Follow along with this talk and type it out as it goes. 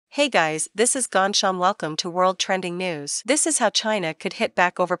Hey guys, this is Gansham. Welcome to World Trending News. This is how China could hit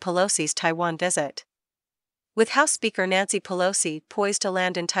back over Pelosi's Taiwan visit. With House Speaker Nancy Pelosi poised to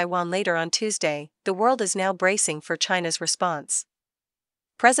land in Taiwan later on Tuesday, the world is now bracing for China's response.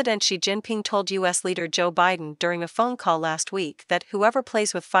 President Xi Jinping told U.S. leader Joe Biden during a phone call last week that whoever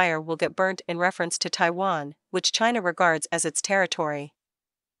plays with fire will get burnt, in reference to Taiwan, which China regards as its territory.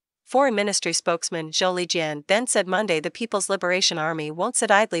 Foreign Ministry spokesman Zhao Lijian then said Monday the People's Liberation Army won't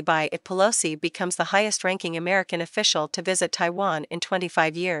sit idly by if Pelosi becomes the highest-ranking American official to visit Taiwan in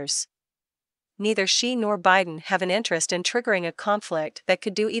 25 years. Neither Xi nor Biden have an interest in triggering a conflict that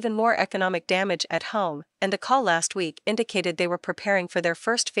could do even more economic damage at home, and the call last week indicated they were preparing for their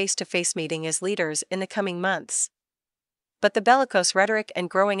first face-to-face meeting as leaders in the coming months. But the bellicose rhetoric and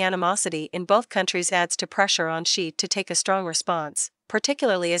growing animosity in both countries adds to pressure on Xi to take a strong response,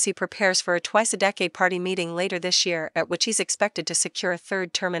 particularly as he prepares for a twice-a-decade party meeting later this year at which he's expected to secure a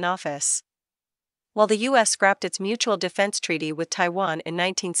third term in office. While the U.S. scrapped its mutual defense treaty with Taiwan in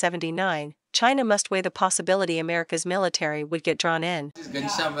 1979, China must weigh the possibility America's military would get drawn in. This is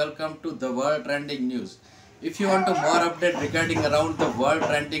Gansham. Welcome to the World Trending News. If you want to more update regarding around the World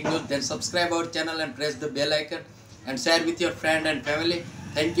Trending News, then subscribe our channel and press the bell icon and share with your friend and family.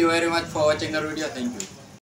 Thank you very much for watching our video. Thank you.